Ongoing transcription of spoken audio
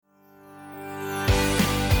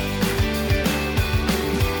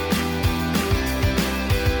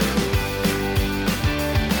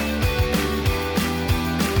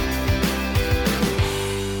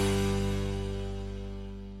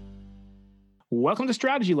Welcome to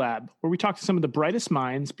Strategy Lab, where we talk to some of the brightest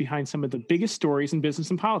minds behind some of the biggest stories in business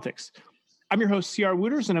and politics. I'm your host, C.R.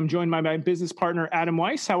 Wooters, and I'm joined by my business partner, Adam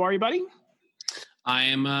Weiss. How are you, buddy? I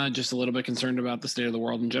am just a little bit concerned about the state of the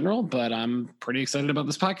world in general, but I'm pretty excited about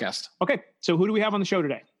this podcast. Okay, so who do we have on the show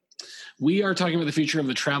today? We are talking about the future of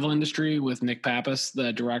the travel industry with Nick Pappas,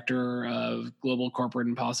 the Director of Global Corporate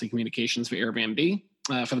and Policy Communications for Airbnb.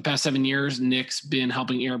 For the past 7 years, Nick's been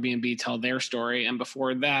helping Airbnb tell their story. And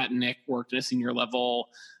before that, Nick worked in a senior level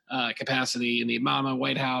capacity in the Obama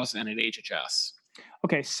White House and at HHS.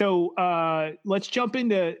 Okay, so let's jump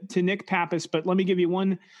into Nick Pappas, but let me give you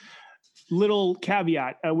one little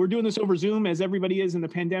caveat. We're doing this over Zoom, as everybody is in the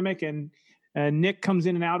pandemic, and Nick comes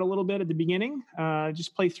in and out a little bit at the beginning.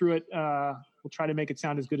 Just play through it. We'll try to make it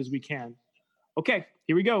sound as good as we can. Okay,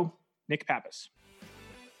 here we go. Nick Pappas.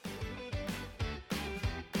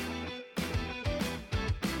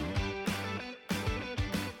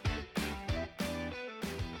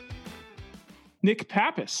 Nick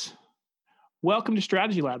Pappas, welcome to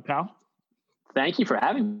Strategy Lab, pal. Thank you for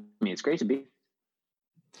having me. It's great to be.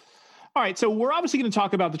 All right, so we're obviously going to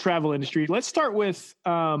talk about the travel industry. Let's start with,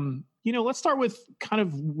 kind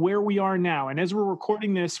of where we are now. And as we're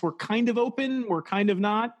recording this, we're kind of open, we're kind of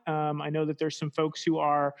not. I know that there's some folks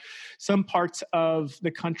some parts of the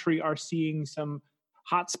country are seeing some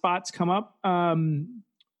hot spots come up.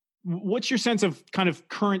 What's your sense of kind of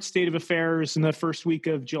current state of affairs in the first week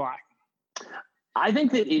of July? I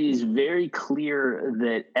think that it is very clear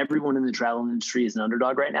that everyone in the travel industry is an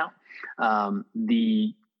underdog right now.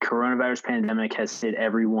 The coronavirus pandemic has hit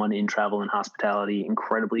everyone in travel and hospitality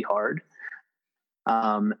incredibly hard.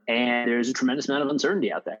 And there's a tremendous amount of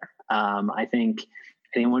uncertainty out there. I think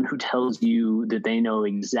anyone who tells you that they know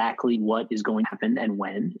exactly what is going to happen and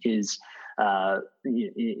when is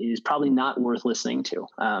probably not worth listening to.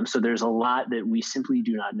 So there's a lot that we simply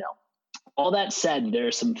do not know. All that said, there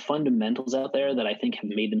are some fundamentals out there that I think have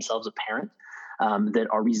made themselves apparent that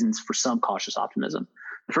are reasons for some cautious optimism.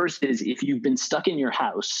 The first is if you've been stuck in your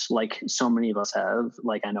house, like so many of us have,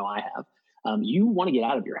 like I know I have, you want to get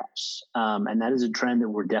out of your house. And that is a trend that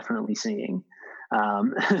we're definitely seeing.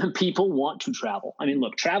 People want to travel. I mean,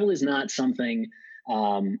 look, travel is not something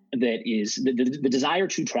that is the desire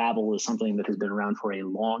to travel is something that has been around for a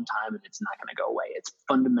long time, and it's not going to go away. It's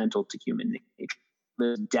fundamental to human nature.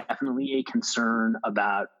 There's definitely a concern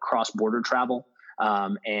about cross-border travel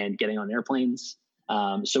and getting on airplanes.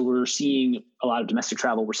 So we're seeing a lot of domestic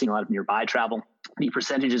travel. We're seeing a lot of nearby travel. The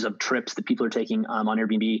percentages of trips that people are taking on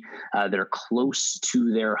Airbnb that are close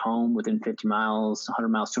to their home within 50 miles, 100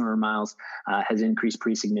 miles, 200 miles has increased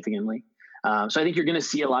pretty significantly. So I think you're going to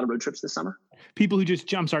see a lot of road trips this summer. People who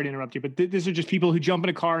just I'm sorry to interrupt you, but these are just people who jump in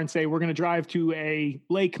a car and say, we're going to drive to a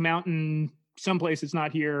lake, mountain, someplace that's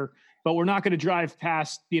not here, but we're not going to drive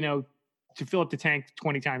past, to fill up the tank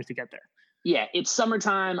 20 times to get there. Yeah, it's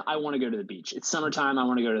summertime. I want to go to the beach. It's summertime. I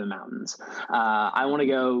want to go to the mountains. I want to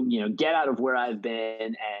go, get out of where I've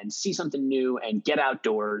been and see something new and get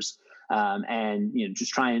outdoors and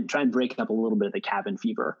just try and break up a little bit of the cabin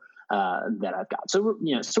fever that I've got. So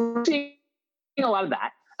we're seeing a lot of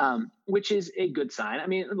that, which is a good sign. I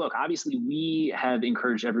mean, look, obviously we have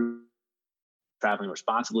encouraged everyone traveling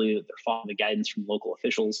responsibly, that they're following the guidance from local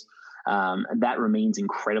officials. That remains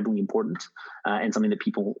incredibly important and something that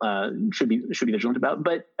people should be vigilant about.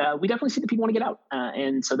 But we definitely see that people want to get out,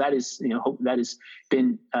 and so that is hope that has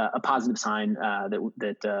been a positive sign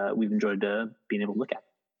that we've enjoyed being able to look at.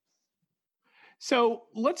 So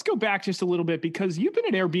let's go back just a little bit because you've been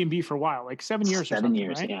at Airbnb for a while, like 7 years. 7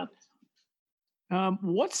 years, right? Yeah.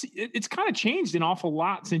 It's kind of changed an awful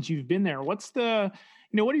lot since you've been there. What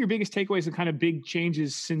are your biggest takeaways and kind of big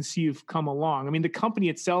changes since you've come along? I mean, the company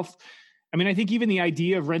itself, I think even the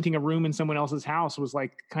idea of renting a room in someone else's house was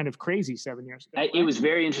like kind of crazy 7 years ago. Right? It was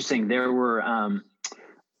very interesting. There were,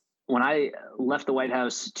 when I left the White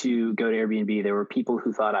House to go to Airbnb, there were people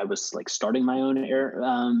who thought I was like starting my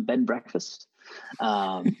own bed and breakfast.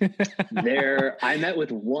 I met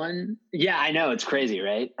with one. Yeah, I know, it's crazy,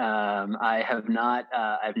 right? I've not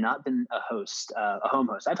been a home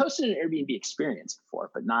host. I've hosted an Airbnb experience before,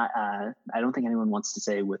 but not. I don't think anyone wants to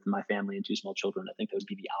say with my family and 2 small children. I think that would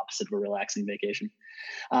be the opposite of a relaxing vacation.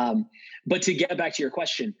 But to get back to your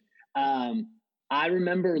question, I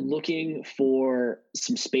remember looking for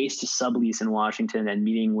some space to sublease in Washington and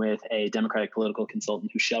meeting with a Democratic political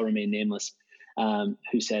consultant who shall remain nameless.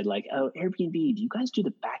 Who said like, oh, Airbnb, do you guys do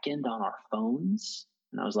the back end on our phones?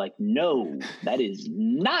 And I was like, no, that is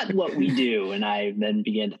not what we do. And I then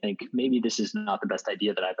began to think maybe this is not the best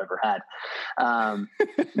idea that I've ever had.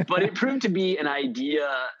 But it proved to be an idea,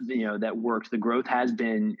 that worked. The growth has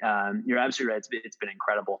been, you're absolutely right. It's been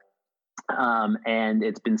incredible. And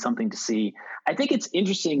it's been something to see. I think it's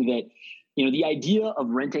interesting that, you know, the idea of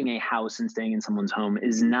renting a house and staying in someone's home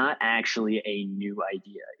is not actually a new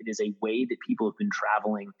idea. It is a way that people have been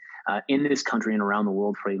traveling in this country and around the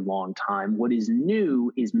world for a long time. What is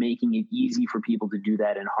new is making it easy for people to do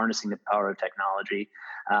that and harnessing the power of technology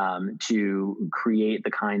to create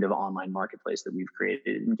the kind of online marketplace that we've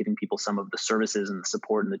created, and giving people some of the services and the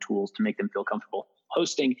support and the tools to make them feel comfortable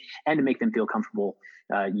hosting and to make them feel comfortable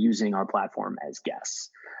using our platform as guests.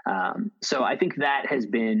 So I think that has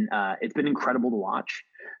been, it's been incredible to watch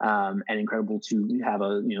and incredible to have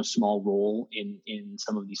a, you know, small role in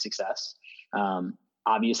some of the success.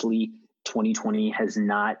 Obviously 2020 has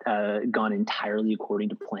not gone entirely according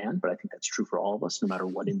to plan, but I think that's true for all of us, no matter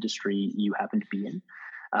what industry you happen to be in.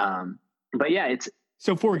 But yeah, it's,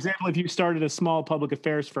 so for example, if you started a small public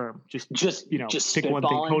affairs firm, just pick one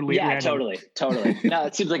thing totally yeah, random. totally. No,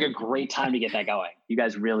 it seems like a great time to get that going. You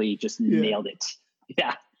guys really just nailed it.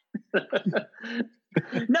 Yeah.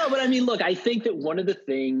 No, but I mean, look, I think that one of the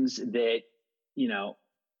things that, you know,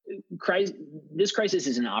 this crisis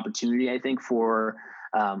is an opportunity, I think, for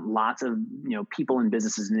lots of, you know, people and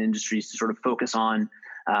businesses and industries to sort of focus on,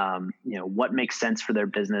 you know, what makes sense for their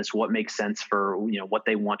business, what makes sense for, you know, what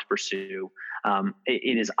they want to pursue.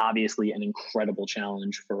 It is obviously an incredible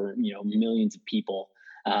challenge for, you know, millions of people,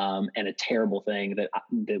 and a terrible thing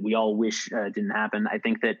that we all wish didn't happen. I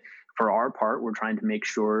think that for our part, we're trying to make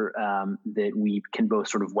sure that we can both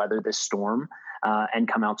sort of weather this storm and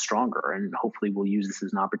come out stronger. And hopefully we'll use this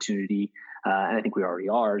as an opportunity, and I think we already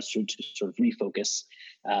are, to sort of refocus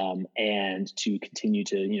and to continue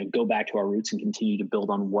to, you know, go back to our roots and continue to build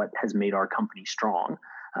on what has made our company strong.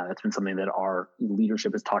 That's been something that our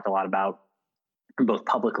leadership has talked a lot about, both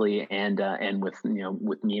publicly and with, you know,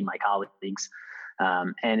 with me and my colleagues,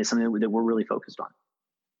 and it's something that we're really focused on.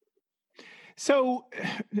 So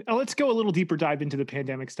let's go a little deeper dive into the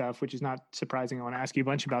pandemic stuff, which is not surprising. I want to ask you a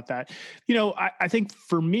bunch about that. You know, I think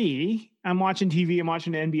for me, I'm watching TV, I'm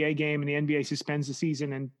watching an NBA game, and the NBA suspends the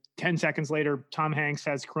season, and 10 seconds later, Tom Hanks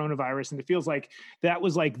has coronavirus. And it feels like that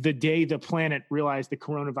was like the day the planet realized the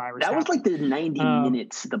coronavirus That happened. was like the 90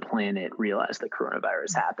 minutes the planet realized the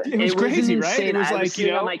coronavirus happened. It was crazy, right? It was I like, was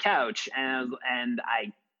sitting on my couch and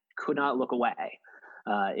I could not look away.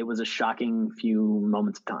 It was a shocking few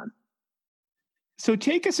moments of time. So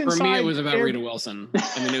take us inside. For me, it was about Rita Wilson.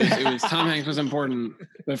 I mean, it was Tom Hanks was important,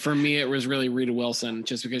 but for me, it was really Rita Wilson,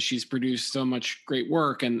 just because she's produced so much great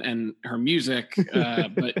work and her music.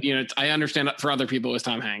 But you know, I understand for other people, it was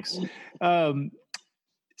Tom Hanks.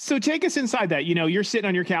 So take us inside that. You know, you're sitting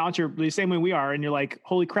on your couch, or the same way we are, and you're like,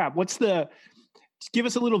 "Holy crap! Give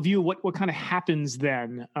us a little view of what kind of happens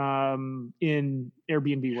then in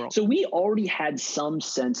Airbnb world." So we already had some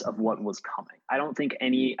sense of what was coming. I don't think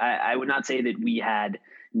I would not say that we had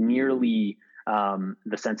nearly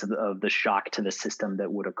the sense of the shock to the system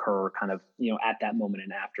that would occur kind of, you know, at that moment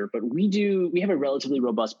and after. But we have a relatively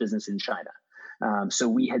robust business in China. So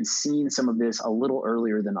we had seen some of this a little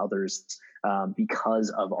earlier than others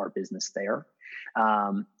because of our business there.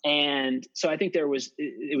 And so I think it was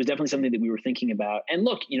definitely something that we were thinking about. And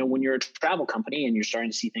look, you know, when you're a travel company and you're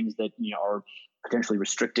starting to see things that, you know, are potentially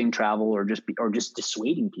restricting travel or just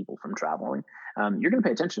dissuading people from traveling, you're going to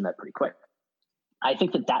pay attention to that pretty quick. I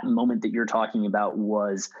think that moment that you're talking about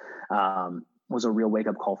was a real wake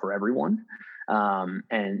up call for everyone.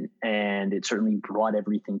 And it certainly brought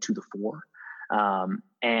everything to the fore.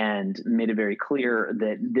 And made it very clear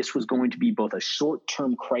that this was going to be both a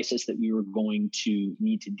short-term crisis that we were going to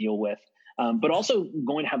need to deal with, but also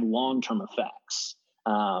going to have long-term effects.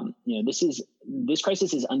 You know, this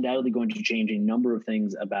crisis is undoubtedly going to change a number of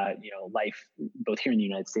things about, you know, life, both here in the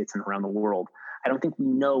United States and around the world. I don't think we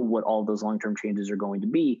know what all those long-term changes are going to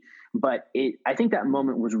be, but I think that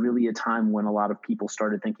moment was really a time when a lot of people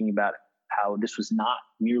started thinking about how this was not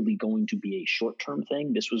merely going to be a short-term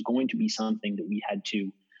thing. This was going to be something that we had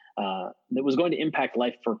to, that was going to impact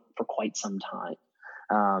life for quite some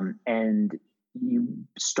time. And you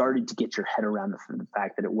started to get your head around the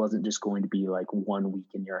fact that it wasn't just going to be like 1 week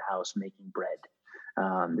in your house making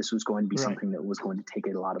bread. This was going to be something that was going to take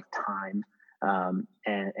a lot of time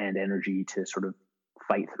and energy to sort of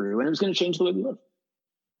fight through. And it was going to change the way we live.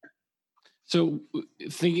 So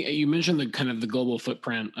you mentioned the kind of the global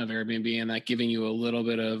footprint of Airbnb and that giving you a little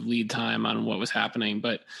bit of lead time on what was happening,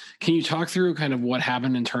 but can you talk through kind of what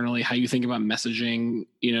happened internally, how you think about messaging,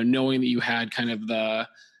 you know, knowing that you had kind of the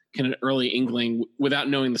kind of early inkling without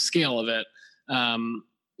knowing the scale of it,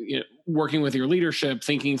 you know, working with your leadership,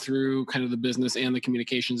 thinking through kind of the business and the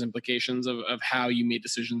communications implications of how you made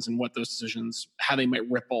decisions and what those decisions, how they might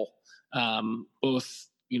ripple, both,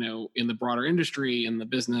 in the broader industry, in the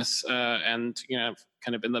business, and,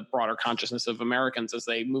 kind of in the broader consciousness of Americans as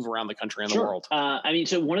they move around the country and the world?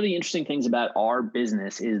 So one of the interesting things about our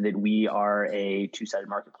business is that we are a two-sided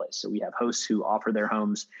marketplace. So we have hosts who offer their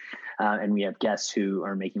homes, and we have guests who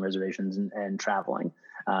are making reservations and traveling.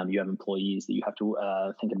 You have employees that you have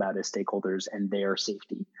to think about as stakeholders and their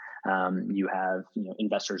safety. You have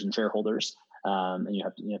investors and shareholders, and you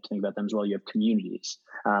have to think about them as well. You have communities.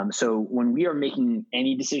 So when we are making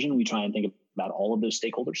any decision, we try and think about all of those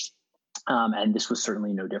stakeholders. And this was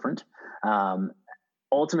certainly no different.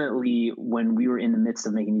 Ultimately, when we were in the midst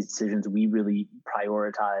of making these decisions, we really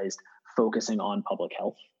prioritized focusing on public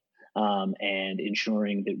health and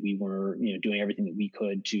ensuring that we were doing everything that we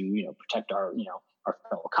could to protect our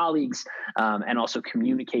fellow colleagues, and also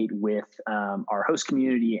communicate with our host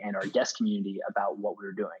community and our guest community about what we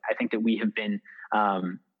were doing. I think that we have been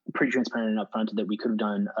pretty transparent and upfront that we could have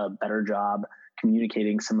done a better job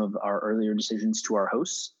communicating some of our earlier decisions to our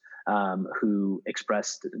hosts, who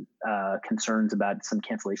expressed concerns about some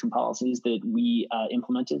cancellation policies that we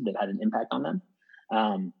implemented that had an impact on them.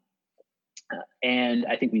 And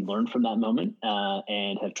I think we learned from that moment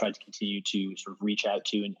and have tried to continue to sort of reach out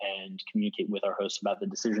to and communicate with our hosts about the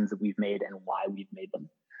decisions that we've made and why we've made them.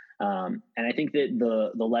 And I think that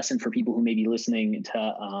the lesson for people who may be listening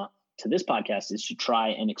to this podcast is to try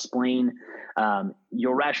and explain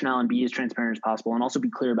your rationale and be as transparent as possible, and also be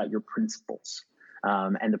clear about your principles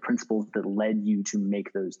and the principles that led you to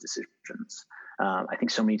make those decisions. I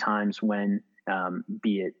think so many times when,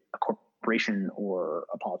 be it a corporation or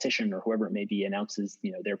a politician or whoever it may be, announces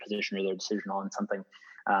their position or their decision on something,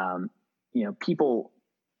 if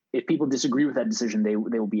people disagree with that decision, they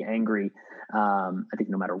will be angry. I think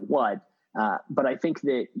no matter what. But I think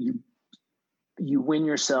that you win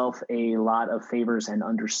yourself a lot of favors and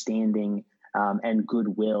understanding and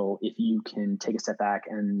goodwill if you can take a step back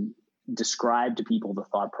and describe to people the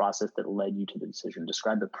thought process that led you to the decision.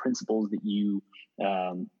 Describe the principles that you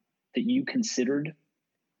considered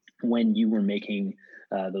when you were making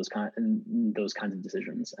those kinds of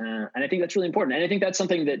decisions. And I think that's really important. And I think that's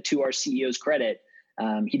something that, to our CEO's credit,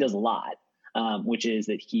 he does a lot, which is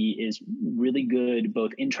that he is really good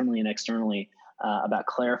both internally and externally about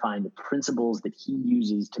clarifying the principles that he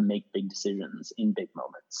uses to make big decisions in big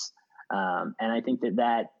moments. And I think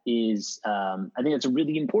that is, I think that's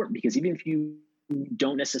really important, because even if you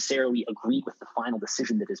don't necessarily agree with the final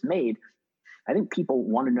decision that is made, I think people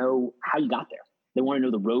want to know how you got there. They want to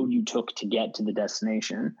know the road you took to get to the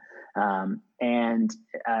destination. And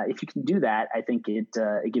if you can do that, I think it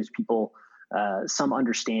gives people some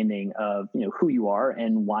understanding of who you are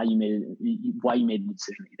and why you made the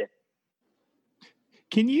decision that you did.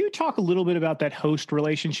 Can you talk a little bit about that host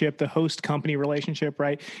relationship, the host company relationship,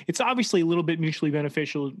 right? It's obviously a little bit mutually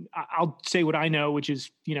beneficial. I'll say what I know, which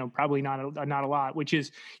is, probably not a lot, which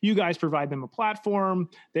is you guys provide them a platform.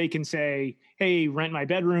 They can say, hey, rent my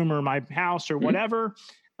bedroom or my house or whatever.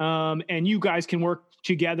 And you guys can work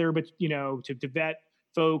together, but, to vet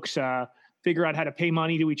folks, figure out how to pay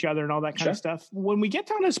money to each other and all that kind of stuff. When we get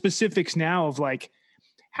down to specifics now of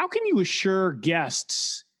how can you assure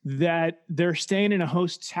guests that they're staying in a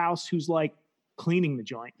host's house who's cleaning the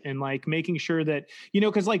joint and making sure that,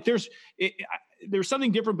 cause there's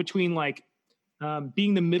something different between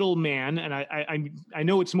being the middleman. And I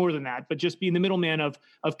know it's more than that, but just being the middleman of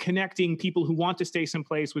connecting people who want to stay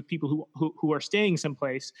someplace with people who are staying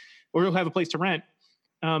someplace or who have a place to rent.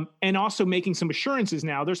 And also making some assurances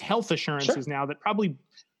now. There's health assurances now that probably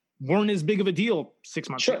weren't as big of a deal 6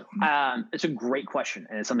 months ago. It's a great question.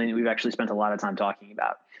 And it's something that we've actually spent a lot of time talking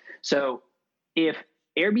about. So if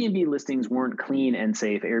Airbnb listings weren't clean and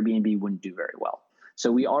safe, Airbnb wouldn't do very well.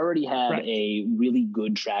 So we already have a really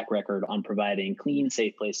good track record on providing clean,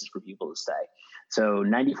 safe places for people to stay. So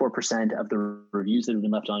 94% of the reviews that have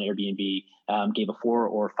been left on Airbnb gave a 4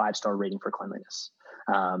 or 5-star rating for cleanliness,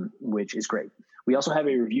 which is great. We also have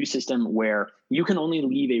a review system where you can only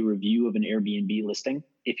leave a review of an Airbnb listing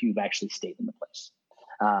if you've actually stayed in the place.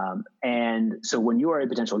 And so when you are a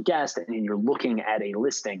potential guest and you're looking at a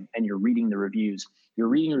listing and you're reading reviews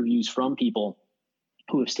from people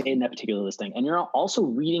who have stayed in that particular listing, and you're also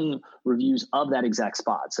reading reviews of that exact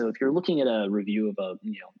spot. So if you're looking at a review of a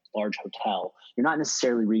large hotel, you're not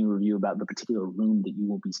necessarily reading a review about the particular room that you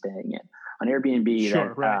will be staying in. On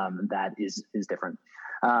Airbnb, that is different.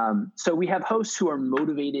 So we have hosts who are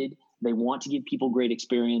motivated. They want to give people great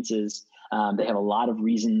experiences. They have a lot of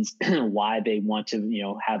reasons why they want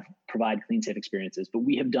to, provide clean, safe experiences. But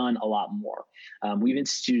we have done a lot more. We've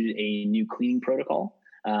instituted a new cleaning protocol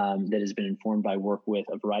that has been informed by work with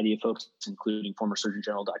a variety of folks, including former Surgeon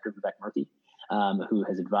General Dr. Vivek Murthy. who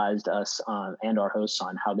has advised us and our hosts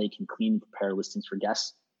on how they can clean and prepare listings for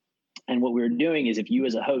guests. And what we're doing is, if you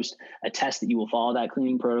as a host attest that you will follow that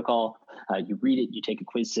cleaning protocol, you read it, you take a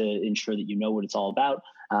quiz to ensure that you know what it's all about,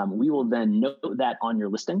 we will then note that on your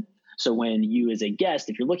listing. So when you as a guest,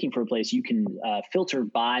 if you're looking for a place, you can filter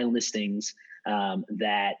by listings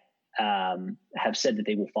that have said that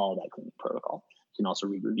they will follow that cleaning protocol. You can also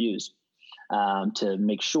read reviews to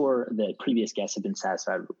make sure that previous guests have been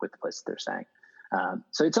satisfied with the place that they're staying.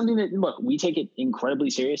 So it's something that, look, we take it incredibly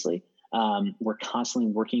seriously. We're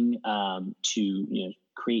constantly working to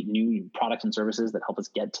create new products and services that help us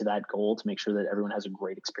get to that goal, to make sure that everyone has a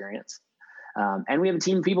great experience. And we have a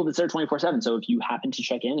team of people that's there 24/7. So if you happen to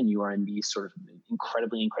check in and you are in these sort of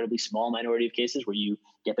incredibly small minority of cases where you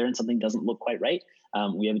get there and something doesn't look quite right,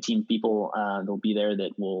 we have a team of people that will be there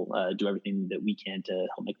that will do everything that we can to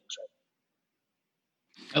help make things right.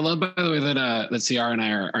 I love, by the way, that CR and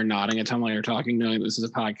I are nodding a ton while you're talking, knowing that this is a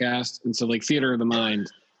podcast. And so, like, theater of the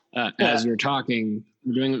mind, as you're talking,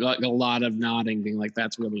 you're doing like a lot of nodding, being like,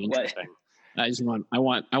 that's really interesting. I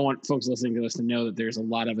want folks listening to this to know that there's a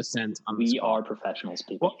lot of assent on this. We are professionals,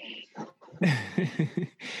 people. Well,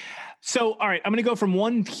 so, all right, I'm going to go from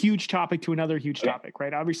one huge topic to another huge topic,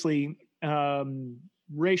 right? Obviously,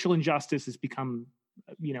 racial injustice has become,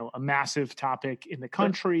 a massive topic in the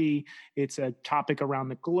country. It's a topic around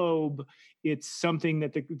the globe. It's something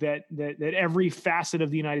that every facet of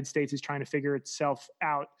the United States is trying to figure itself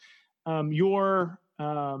out. Your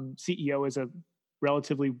CEO is a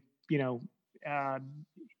relatively, he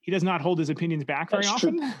does not hold his opinions back very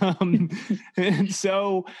often. And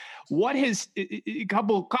so what has a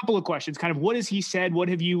couple of questions, kind of what has he said?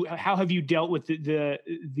 How have you dealt with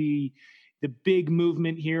the big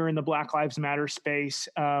movement here in the Black Lives Matter space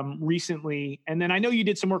recently? And then I know you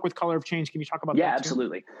did some work with Color of Change. Can you talk about that? Yeah,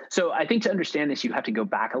 absolutely. So I think to understand this, you have to go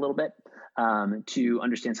back a little bit to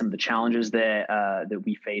understand some of the challenges that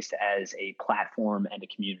we faced as a platform and a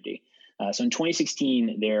community. So in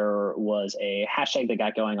 2016, there was a hashtag that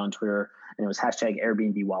got going on Twitter, and it was hashtag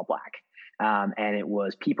Airbnb while Black. And it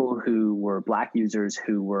was people who were Black users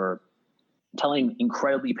who were telling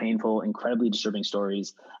incredibly painful, incredibly disturbing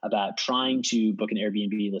stories about trying to book an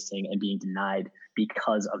Airbnb listing and being denied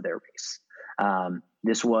because of their race.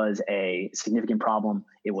 This was a significant problem.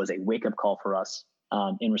 It was a wake-up call for us.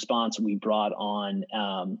 In response, we brought on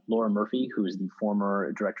Laura Murphy, who is the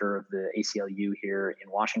former director of the ACLU here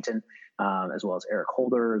in Washington, as well as Eric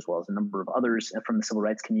Holder, as well as a number of others from the civil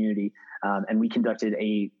rights community. And we conducted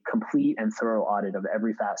a complete and thorough audit of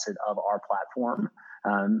every facet of our platform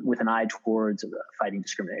with an eye towards fighting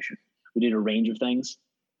discrimination. We did a range of things.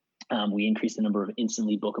 We increased the number of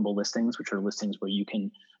instantly bookable listings, which are listings where you can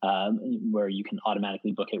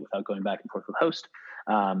automatically book it without going back and forth with host.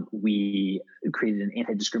 We created an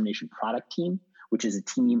anti-discrimination product team, which is a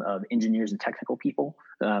team of engineers and technical people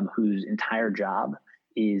whose entire job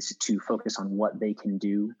is to focus on what they can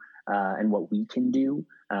do and what we can do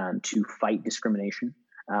to fight discrimination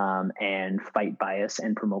and fight bias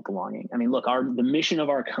and promote belonging. I mean, look, the mission of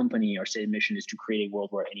our company, our stated mission, is to create a world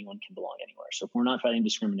where anyone can belong anywhere. So if we're not fighting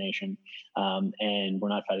discrimination and we're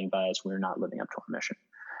not fighting bias, we're not living up to our mission.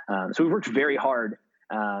 So we've worked very hard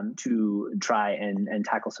to try and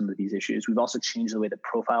tackle some of these issues. We've also changed the way that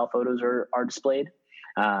profile photos are displayed.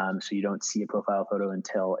 So you don't see a profile photo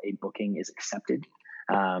until a booking is accepted,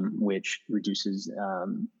 which reduces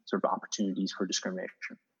sort of opportunities for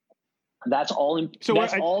discrimination. That's all. All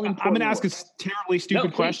important. I'm going to ask a terribly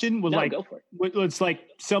stupid question. Go for it. It's like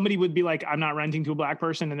somebody would be like, I'm not renting to a Black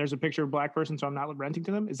person, and there's a picture of a Black person, so I'm not renting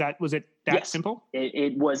to them. Was it that yes. simple?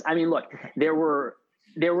 It was. I mean, look, there were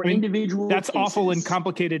individual. That's cases. Awful and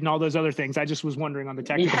complicated and all those other things. I just was wondering on the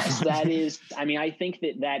technical. Yes, that is. I mean, I think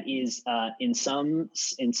that is in some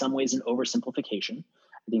ways an oversimplification.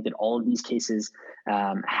 I think that all of these cases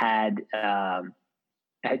had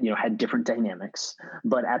different dynamics,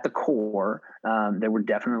 but at the core, there were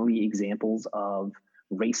definitely examples of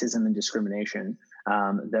racism and discrimination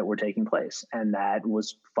that were taking place, and that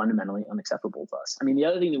was fundamentally unacceptable to us. I mean, the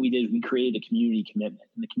other thing that we did is we created a community commitment,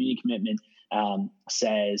 and the community commitment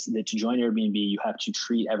says that to join Airbnb, you have to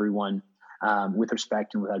treat everyone with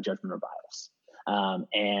respect and without judgment or bias.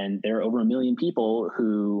 And there are over 1 million people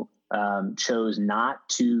who chose not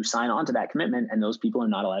to sign on to that commitment, and those people are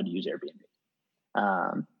not allowed to use Airbnb.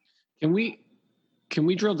 Can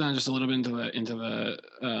we drill down just a little bit into the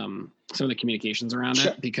some of the communications around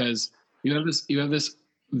Sure. it, because you have this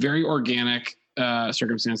very organic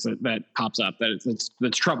circumstance that pops up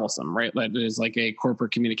that's troublesome, right? That is like a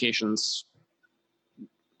corporate communications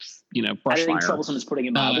brush I think fire. troublesome is putting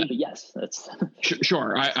it mildly, but yes, that's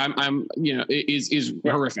sure. I'm is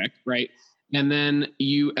yeah. horrific, right? And then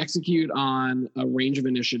you execute on a range of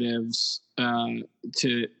initiatives to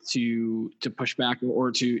push back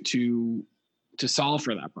or to solve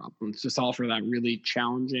for that problem, to solve for that really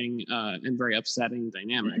challenging and very upsetting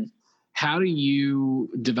dynamic. Mm-hmm. How do you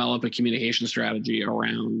develop a communication strategy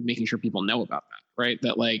around making sure people know about that, right?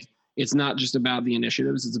 That like, it's not just about the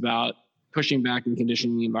initiatives, it's about pushing back and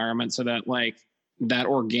conditioning the environment so that like that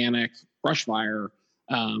organic brush fire,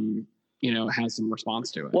 has some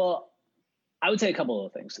response to it. Well, I would say a couple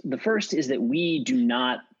of things. The first is that we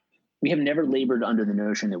have never labored under the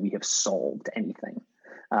notion that we have solved anything,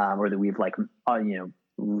 or that we've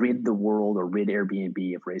rid the world or rid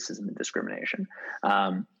Airbnb of racism and discrimination.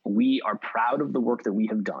 We are proud of the work that we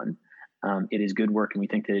have done. It is good work, and we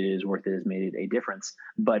think that it is work that has made a difference,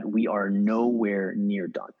 but we are nowhere near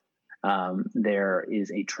done. There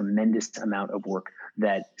is a tremendous amount of work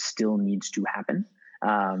that still needs to happen.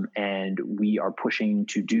 And we are pushing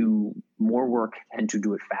to do more work and to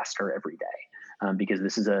do it faster every day, because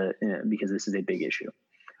this is a big issue.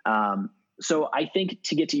 So I think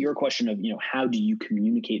to get to your question of, how do you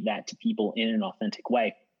communicate that to people in an authentic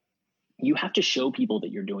way? You have to show people that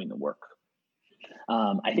you're doing the work.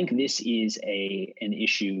 I think this is an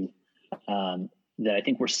issue that I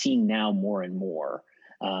think we're seeing now more and more,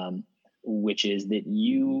 which is that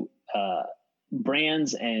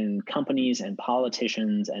brands and companies and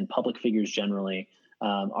politicians and public figures generally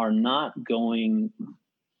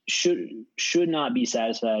should not be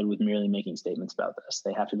satisfied with merely making statements about this.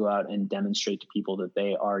 They have to go out and demonstrate to people that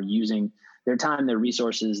they are using their time, their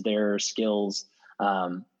resources, their skills,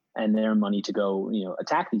 and their money to go,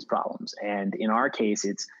 attack these problems. And in our case,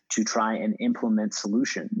 it's to try and implement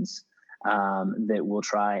solutions that will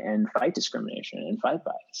try and fight discrimination and fight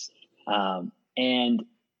bias. And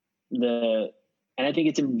I think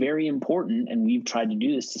it's very important, and we've tried to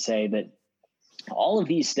do this, to say that all of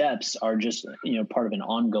these steps are just, part of an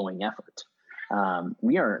ongoing effort.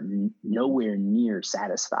 We are nowhere near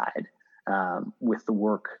satisfied with the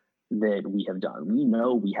work that we have done. We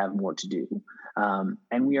know we have more to do.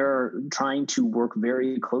 And we are trying to work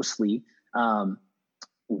very closely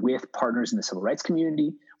with partners in the civil rights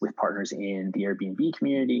community, with partners in the Airbnb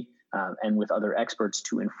community, and with other experts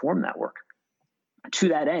to inform that work. To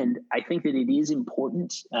that end, I think that it is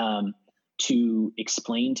important to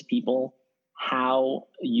explain to people how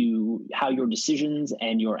your decisions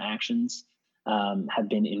and your actions have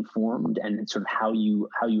been informed, and sort of how you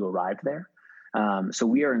arrived there. So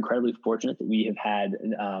we are incredibly fortunate that we have had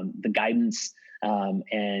the guidance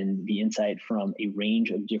and the insight from a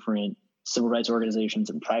range of different civil rights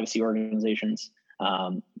organizations and privacy organizations.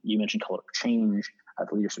 You mentioned Color Change,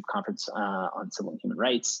 the Leadership Conference on Civil and Human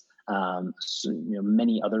Rights.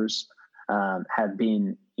 Many others have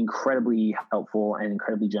been incredibly helpful and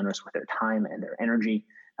incredibly generous with their time and their energy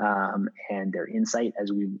and their insight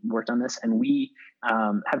as we've worked on this. And we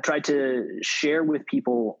have tried to share with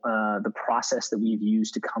people the process that we've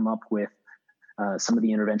used to come up with some of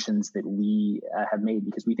the interventions that we have made,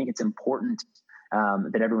 because we think it's important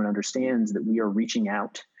that everyone understands that we are reaching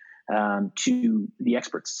out to the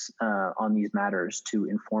experts on these matters to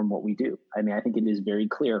inform what we do. I mean, I think it is very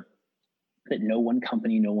clear that no one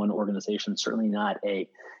company, no one organization, certainly not a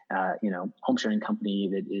home sharing company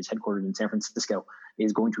that is headquartered in San Francisco,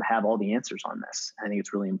 is going to have all the answers on this. I think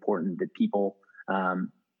it's really important that people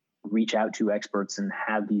reach out to experts and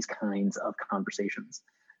have these kinds of conversations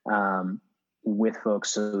with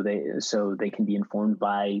folks, so they can be informed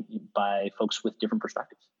by folks with different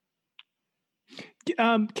perspectives.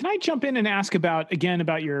 Can I jump in and ask about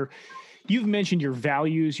you've mentioned your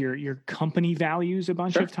values, your company values a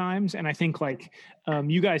bunch of times. And I think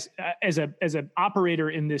you guys, as an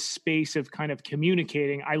operator in this space of kind of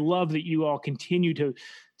communicating, I love that you all continue to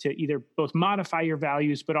either both modify your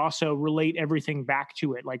values, but also relate everything back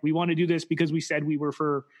to it. Like, we want to do this because we said we were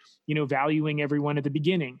for, valuing everyone at the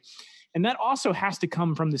beginning. And that also has to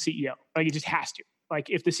come from the CEO. Like, it just has to. Like,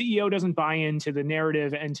 if the CEO doesn't buy into the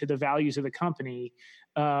narrative and to the values of the company,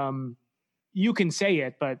 you can say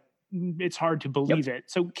it, but it's hard to believe it.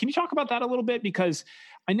 So can you talk about that a little bit? Because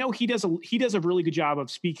I know he does a really good job of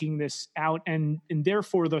speaking this out, and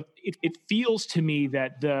therefore it feels to me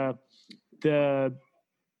that the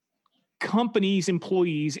company's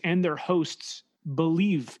employees and their hosts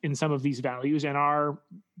believe in some of these values and are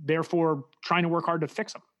therefore trying to work hard to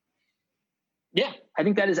fix them. Yeah, I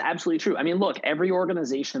think that is absolutely true. I mean, look, every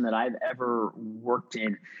organization that I've ever worked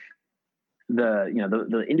in,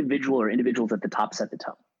 the individual or individuals at the top set the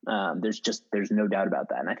tone. There's no doubt about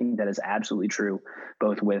that. And I think that is absolutely true,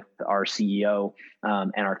 both with our CEO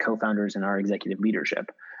and our co-founders and our executive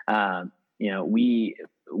leadership.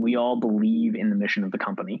 We all believe in the mission of the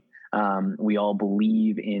company. We all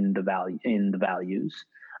believe in the values.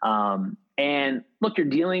 And look, you're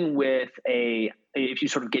dealing with if you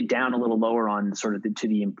sort of get down a little lower on sort of into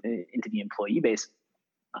the employee base,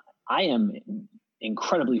 I am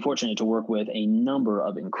incredibly fortunate to work with a number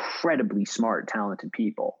of incredibly smart, talented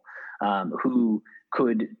people who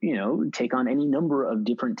could, take on any number of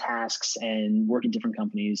different tasks and work at different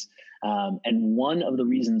companies. And one of the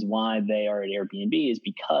reasons why they are at Airbnb is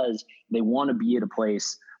because they want to be at a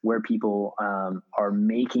place where people are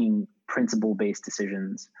making principle-based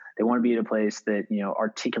decisions. They want to be at a place that,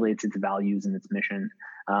 articulates its values and its mission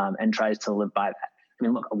and tries to live by that. I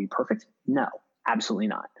mean, look, are we perfect? No, absolutely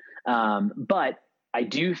not. But I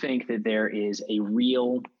do think that there is a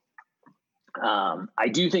real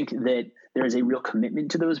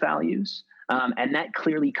commitment to those values. And that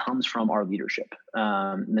clearly comes from our leadership.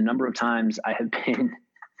 The number of times I have been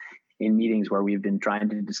in meetings where we've been trying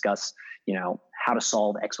to discuss, how to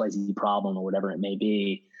solve XYZ problem or whatever it may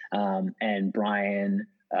be. And Brian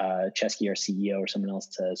Chesky, our CEO, or someone else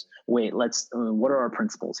says, wait, what are our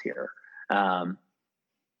principles here?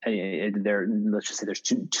 Let's just say there's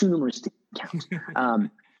too numerous to count.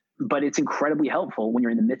 But it's incredibly helpful when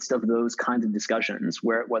you're in the midst of those kinds of discussions,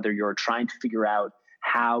 whether you're trying to figure out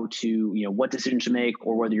how to, what decisions to make,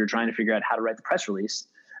 or whether you're trying to figure out how to write the press release,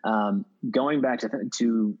 going back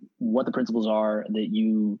to what the principles are that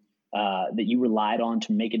you relied on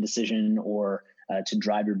to make a decision or to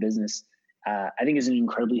drive your business, I think is an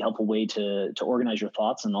incredibly helpful way to organize your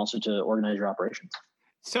thoughts and also to organize your operations.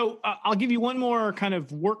 So I'll give you one more kind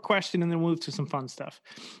of work question and then we'll move to some fun stuff.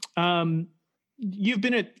 You've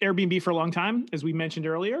been at Airbnb for a long time, as we mentioned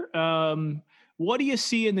earlier. What do you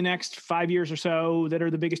see in the next 5 years or so that are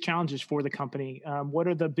the biggest challenges for the company? What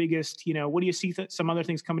are the biggest, what do you see some other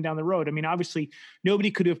things coming down the road? I mean, obviously nobody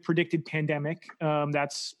could have predicted pandemic.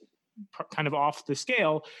 That's kind of off the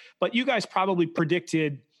scale, but you guys probably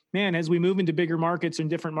predicted, man, as we move into bigger markets and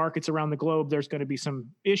different markets around the globe, there's going to be some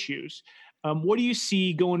issues. What do you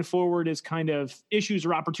see going forward as kind of issues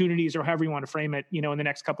or opportunities, or however you want to frame it, in the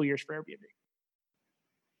next couple of years for Airbnb?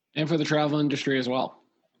 And for the travel industry as well,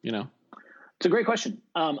 It's a great question.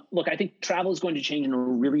 Look, I think travel is going to change in a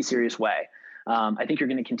really serious way. I think you're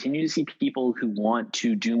going to continue to see people who want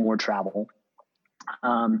to do more travel,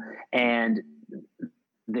 and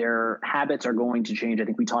their habits are going to change. I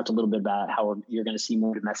think we talked a little bit about how you're going to see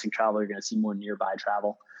more domestic travel. You're going to see more nearby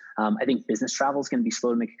travel. I think business travel is going to be slow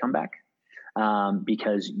to make a comeback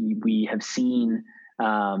because we have seen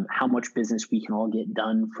how much business we can all get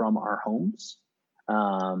done from our homes.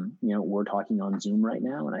 We're talking on Zoom right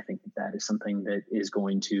now, and I think that is something that is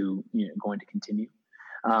going to continue.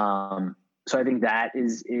 So I think that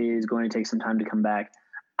is going to take some time to come back.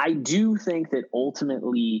 I do think that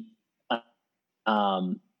ultimately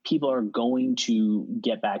people are going to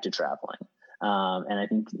get back to traveling. And I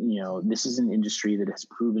think, this is an industry that has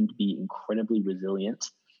proven to be incredibly resilient.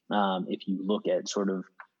 If you look at sort of,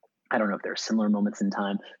 I don't know if there are similar moments in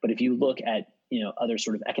time, but if you look at, other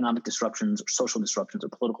sort of economic disruptions or social disruptions or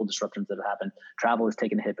political disruptions that have happened, travel has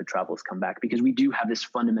taken a hit, but travel has come back because we do have this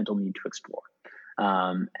fundamental need to explore.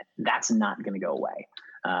 That's not going to go away.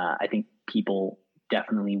 I think people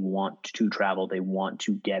definitely want to travel. They want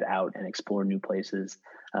to get out and explore new places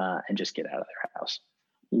and just get out of their house.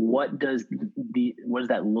 What does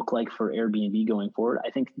that look like for Airbnb going forward? I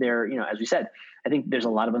think as we said, I think there's a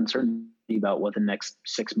lot of uncertainty about what the next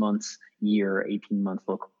 6 months, year, 18 months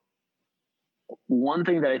look like. One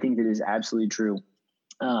thing that I think that is absolutely true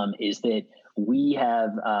is that we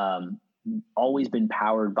have always been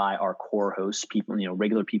powered by our core hosts, people,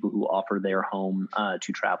 regular people who offer their home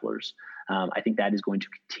to travelers. I think that is going to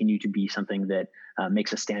continue to be something that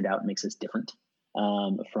makes us stand out, makes us different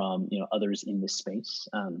from others in this space.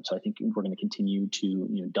 So I think we're going to continue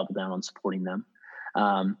to double down on supporting them.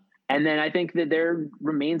 And then I think that there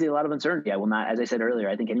remains a lot of uncertainty. I will not, as I said earlier,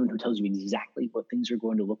 I think anyone who tells you exactly what things are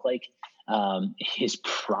going to look like is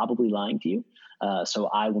probably lying to you. So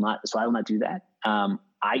I will not do that.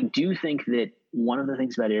 I do think that one of the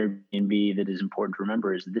things about Airbnb that is important to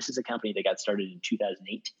remember is this is a company that got started in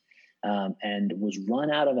 2008 and was run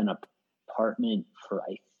out of an apartment for,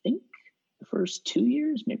 I think, the first 2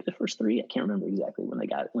 years, maybe the first 3. I can't remember exactly when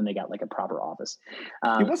they got like a proper office.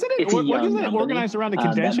 Wasn't it organized around a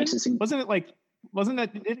convention? Wasn't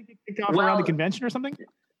that did it get kicked off around the convention or something?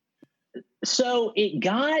 So it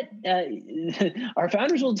got, our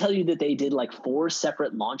founders will tell you that they did like 4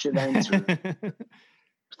 separate launch events or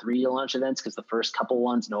 3 launch events because the first couple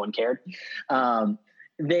ones, no one cared.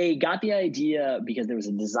 They got the idea because there was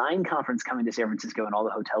a design conference coming to San Francisco and all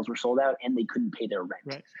the hotels were sold out and they couldn't pay their rent.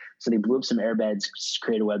 Right. So they blew up some airbeds,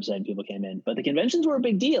 created a website, and people came in. But the conventions were a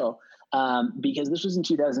big deal because this was in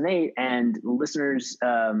 2008, and listeners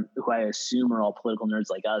who I assume are all political nerds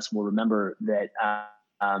like us will remember that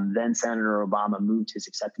then Senator Obama moved his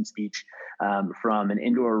acceptance speech from an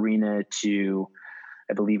indoor arena to,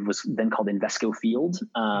 I believe, was then called Invesco Field.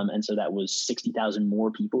 And so that was 60,000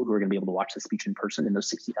 more people who were going to be able to watch the speech in person, and those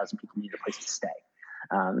 60,000 people needed a place to stay.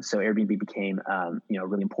 So Airbnb became, a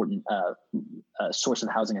really important source of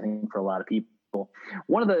housing, I think, for a lot of people.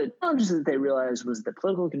 One of the challenges that they realized was that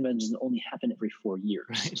political conventions only happen every 4 years.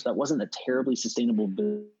 Right. So that wasn't a terribly sustainable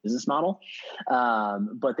business model.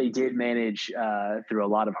 But they did manage through a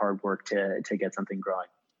lot of hard work to get something growing.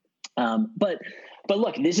 But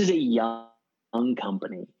look, this is a young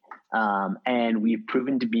company. And we've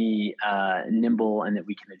proven to be nimble and that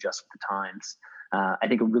we can adjust with the times. I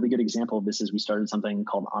think a really good example of this is we started something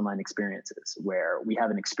called Online Experiences, where we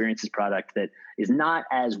have an experiences product that is not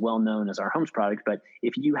as well known as our homes product. But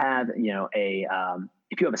if you have,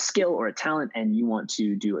 if you have a skill or a talent and you want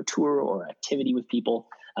to do a tour or activity with people,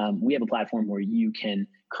 we have a platform where you can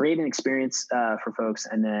create an experience for folks,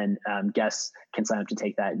 and then guests can sign up to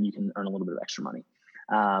take that, and you can earn a little bit of extra money.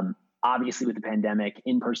 Obviously, with the pandemic,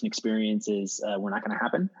 in-person experiences were not going to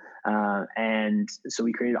happen. And so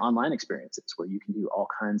we created online experiences where you can do all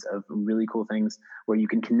kinds of really cool things, where you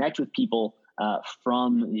can connect with people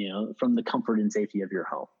from the comfort and safety of your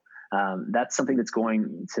home. That's something that's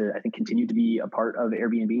going to, I think, continue to be a part of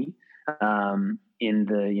Airbnb in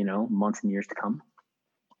the months and years to come.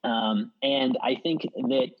 And I think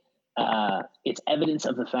that it's evidence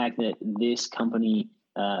of the fact that this company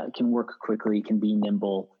can work quickly, can be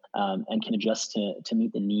nimble, and can adjust to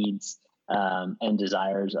meet the needs and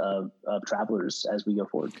desires of travelers as we go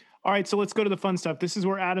forward. All right, so let's go to the fun stuff. This is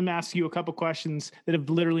where Adam asks you a couple questions that have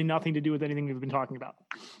literally nothing to do with anything we've been talking about.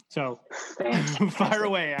 So fire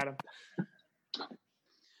away, Adam.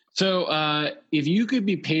 So if you could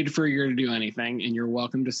be paid for a year to do anything, and you're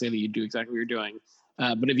welcome to say that you do exactly what you're doing,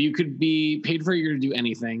 but if you could be paid for a year to do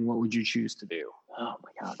anything, what would you choose to do? Oh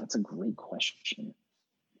my God, that's a great question.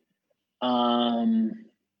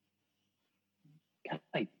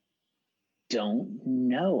 I don't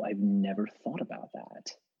know. I've never thought about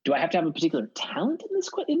that. Do I have to have a particular talent in this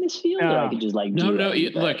field, or I could just no?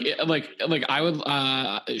 Look, I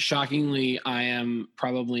would. Shockingly, I am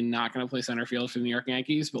probably not going to play center field for the New York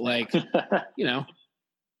Yankees, but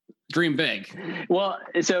dream big. Well,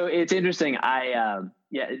 so it's interesting.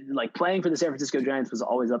 Like playing for the San Francisco Giants was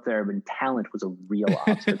always up there, but talent was a real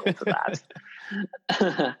obstacle to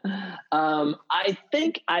that. I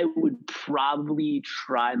think I would probably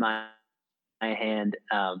try my hand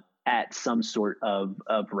at some sort of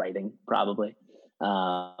writing, probably,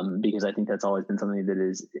 because I think that's always been something that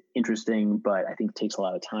is interesting, but I think takes a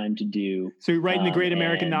lot of time to do. So you're writing the great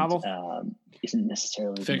American novel? Isn't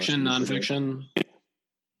necessarily fiction, nonfiction.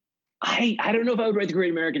 I don't know if I would write the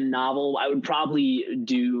great American novel. I would probably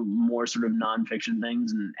do more sort of nonfiction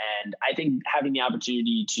things. And I think having the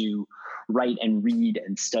opportunity to write and read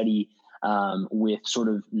and study with sort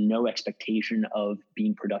of no expectation of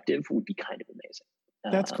being productive would be kind of amazing.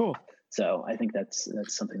 That's cool. So I think that's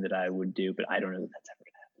something that I would do, but I don't know that that's ever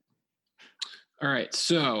going to happen. All right.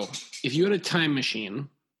 So if you had a time machine,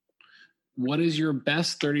 what is your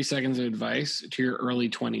best 30 seconds of advice to your early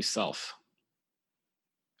 20s self?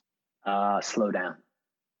 Slow down.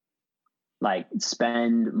 Like,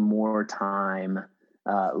 spend more time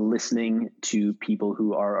listening to people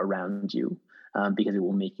who are around you, because it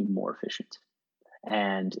will make you more efficient.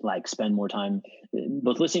 And spend more time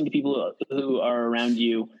both listening to people who are around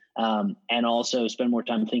you, and also spend more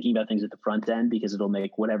time thinking about things at the front end, because it'll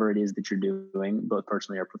make whatever it is that you're doing, both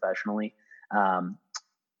personally or professionally,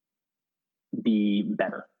 be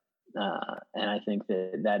better. And I think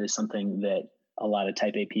that is something that a lot of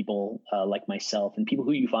type A people like myself, and people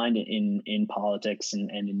who you find in politics and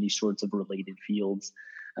in these sorts of related fields,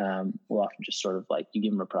 will often just sort of you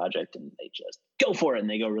give them a project and they just go for it, and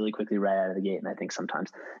they go really quickly right out of the gate. And I think sometimes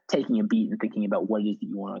taking a beat and thinking about what it is that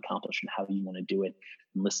you want to accomplish and how you want to do it,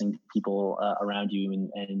 and listening to people around you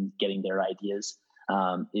and getting their ideas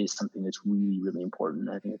is something that's really, really important.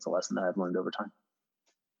 I think it's a lesson that I've learned over time.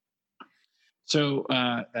 So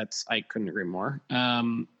I couldn't agree more.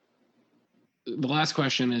 The last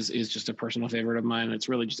question is just a personal favorite of mine. It's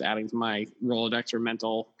really just adding to my Rolodex or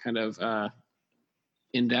mental kind of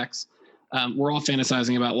index. We're all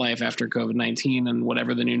fantasizing about life after COVID-19 and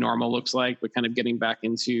whatever the new normal looks like, but kind of getting back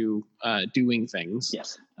into doing things.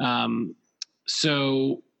 Yes.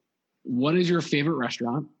 So what is your favorite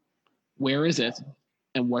restaurant? Where is it?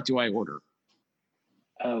 and what do I order?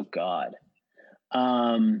 Oh God.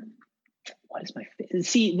 What is my favorite?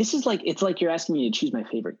 See, this is like, it's like you're asking me to choose my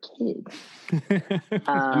favorite kid.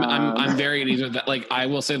 I'm very at ease with that. Like, I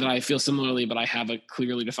will say that I feel similarly, but I have a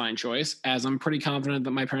clearly defined choice, as I'm pretty confident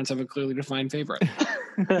that my parents have a clearly defined favorite.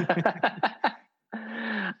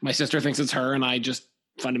 My sister thinks it's her, and I just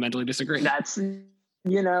fundamentally disagree. That's,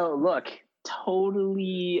 look,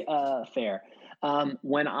 totally fair. I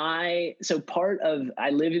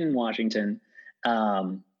lived in Washington,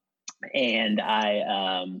 but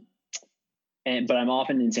I'm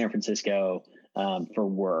often in San Francisco for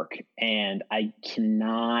work, and I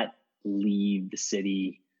cannot leave the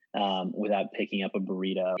city without picking up a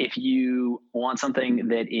burrito. If you want something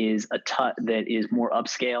that is that is more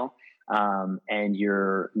upscale, and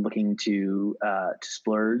you're looking to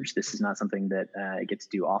splurge, this is not something that I get to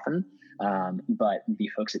do often. But the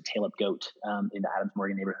folks at Tail Up Goat in the Adams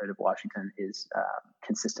Morgan neighborhood of Washington is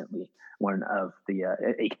consistently one of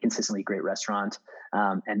a consistently great restaurant.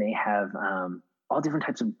 And they have all different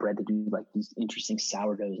types of bread that do like these interesting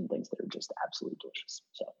sourdoughs and things that are just absolutely delicious.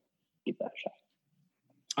 So give that a shot.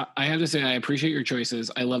 I have to say, I appreciate your choices.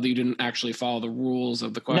 I love that you didn't actually follow the rules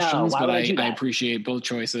of the questions, but I appreciate both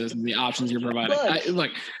choices and the options you're providing.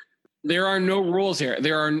 Look, there are no rules here.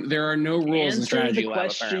 There are no rules in strategy lab.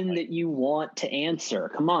 Answer the question that you want to answer.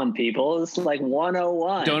 Come on, people. It's like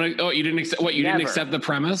 101. You didn't accept what? You didn't accept the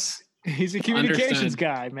premise? He's a communications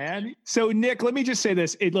guy, man. So Nick, let me just say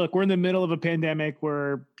this. Look, we're in the middle of a pandemic.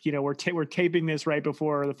 We're taping this right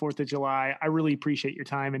before the 4th of July. I really appreciate your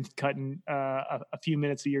time and cutting a few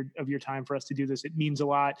minutes of your time for us to do this. It means a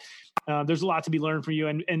lot. There's a lot to be learned from you,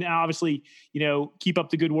 and obviously, keep up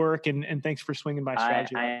the good work, and thanks for swinging by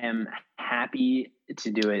strategy. I am happy to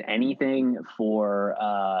do it. Anything for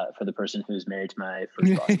the person who's married to my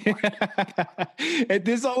first boss.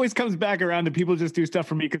 This always comes back around to people just do stuff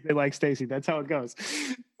for me because they like Stacy. That's how it goes.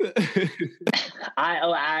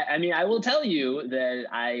 I will tell you that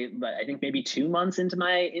I think maybe 2 months into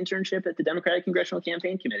my internship at the Democratic Congressional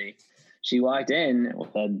Campaign Committee, she walked in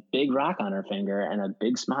with a big rock on her finger and a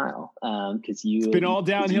big smile. It's been all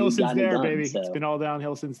downhill since there, baby. So. It's been all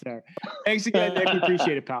downhill since there. Thanks again, Nick. We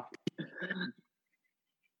appreciate it, pal.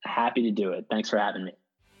 Happy to do it. Thanks for having me.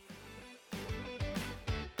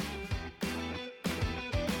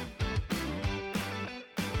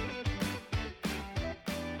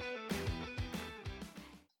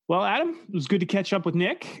 Well, Adam, it was good to catch up with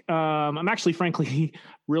Nick. I'm actually, frankly,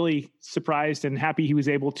 really surprised and happy he was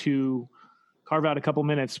able to carve out a couple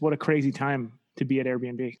minutes. What a crazy time to be at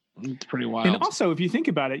Airbnb. It's pretty wild. And also, if you think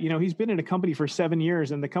about it, he's been in a company for 7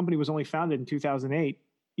 years, and the company was only founded in 2008.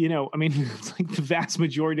 It's like the vast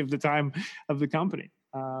majority of the time of the company.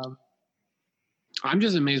 I'm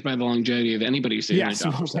just amazed by the longevity of anybody who's stayed in the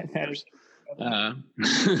job for 7 years.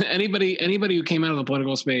 Anybody who came out of the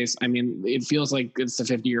political space, it feels like it's a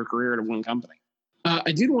 50-year career at one company.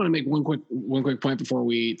 I did want to make one quick point before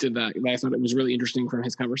we did that. I thought it was really interesting from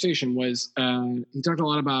his conversation was he talked a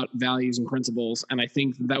lot about values and principles, and I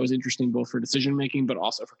think that was interesting both for decision making, but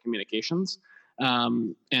also for communications,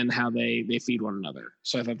 and how they feed one another.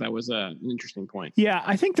 So I thought that was an interesting point. Yeah,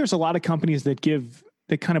 I think there's a lot of companies that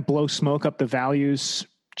kind of blow smoke up the values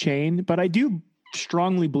chain, but I do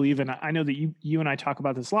strongly believe, and I know that you and I talk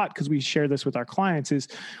about this a lot because we share this with our clients, is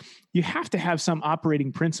you have to have some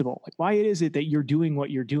operating principle. Like, why is it that you're doing what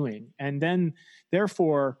you're doing? And then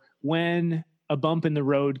therefore, when a bump in the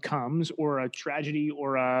road comes, or a tragedy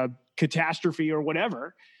or a catastrophe or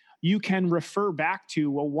whatever, you can refer back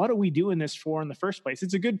to, well, what are we doing this for in the first place?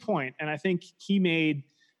 It's a good point. And I think he made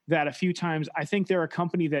that a few times. I think they're a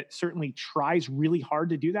company that certainly tries really hard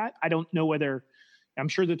to do that. I don't know whether, I'm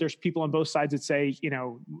sure that there's people on both sides that say,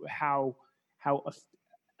 how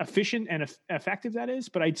efficient and effective that is.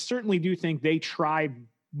 But I certainly do think they try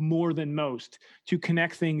more than most to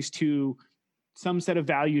connect things to some set of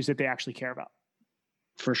values that they actually care about.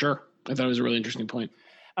 For sure. I thought it was a really interesting point.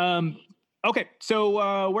 Okay.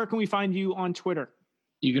 So where can we find you on Twitter?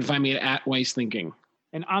 You can find me at Weiss Thinking.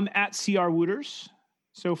 And I'm at CR Wooters.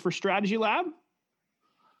 So for Strategy Lab,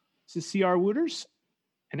 this is CR Wooters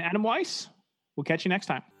and Adam Weiss. We'll catch you next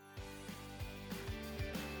time.